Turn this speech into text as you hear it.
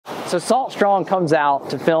So Salt Strong comes out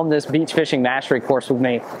to film this beach fishing mastery course with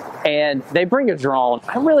me, and they bring a drone.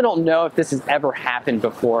 I really don't know if this has ever happened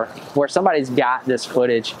before, where somebody's got this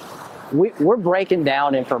footage. We're breaking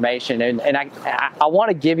down information, and I want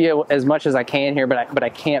to give you as much as I can here, but I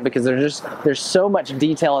can't, because there's so much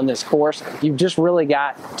detail in this course. You've just really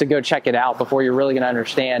got to go check it out before you're really going to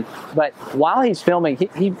understand. But while he's filming,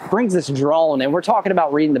 he brings this drone, and we're talking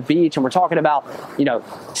about reading the beach, and we're talking about, you know,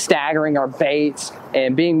 staggering our baits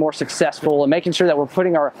and being more successful and making sure that we're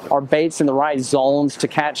putting our baits in the right zones to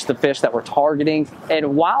catch the fish that we're targeting.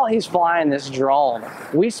 And while he's flying this drone,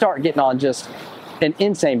 we start getting on just an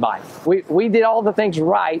insane bite. We did all the things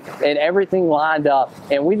right and everything lined up,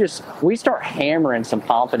 and we start hammering some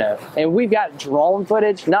pompano. And we've got drone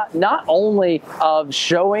footage, not only of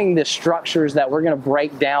showing the structures that we're gonna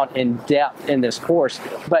break down in depth in this course,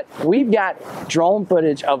 but we've got drone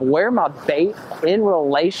footage of where my bait in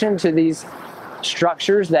relation to these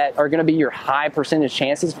structures that are going to be your high percentage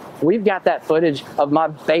chances. We've got that footage of my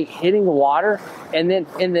bait hitting the water, and then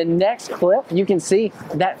in the next clip you can see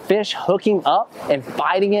that fish hooking up and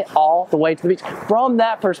biting it all the way to the beach. From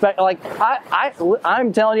that perspective, like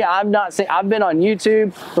I'm telling you, I've been on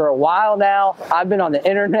YouTube for a while now. I've been on the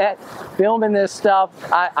internet filming this stuff.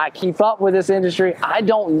 I keep up with this industry. I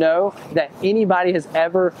don't know that anybody has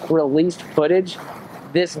ever released footage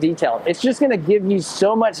this detailed. It's just going to give you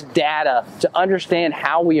so much data to understand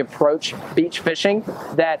how we approach beach fishing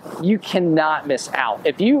that you cannot miss out.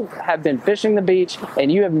 If you have been fishing the beach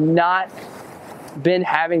and you have not been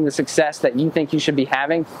having the success that you think you should be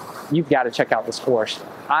having, you've got to check out this course.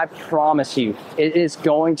 I promise you, it is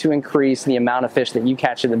going to increase the amount of fish that you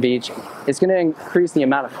catch at the beach. It's going to increase the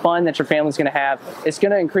amount of fun that your family's going to have. It's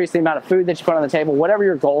going to increase the amount of food that you put on the table. Whatever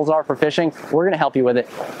your goals are for fishing, we're going to help you with it.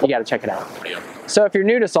 You got to check it out. So if you're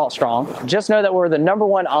new to Salt Strong, just know that we're the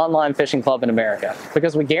 #1 online fishing club in America,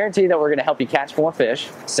 because we guarantee that we're going to help you catch more fish,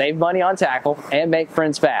 save money on tackle, and make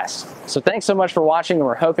friends fast. So thanks so much for watching, and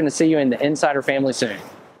we're hoping to see you in the Insider family soon.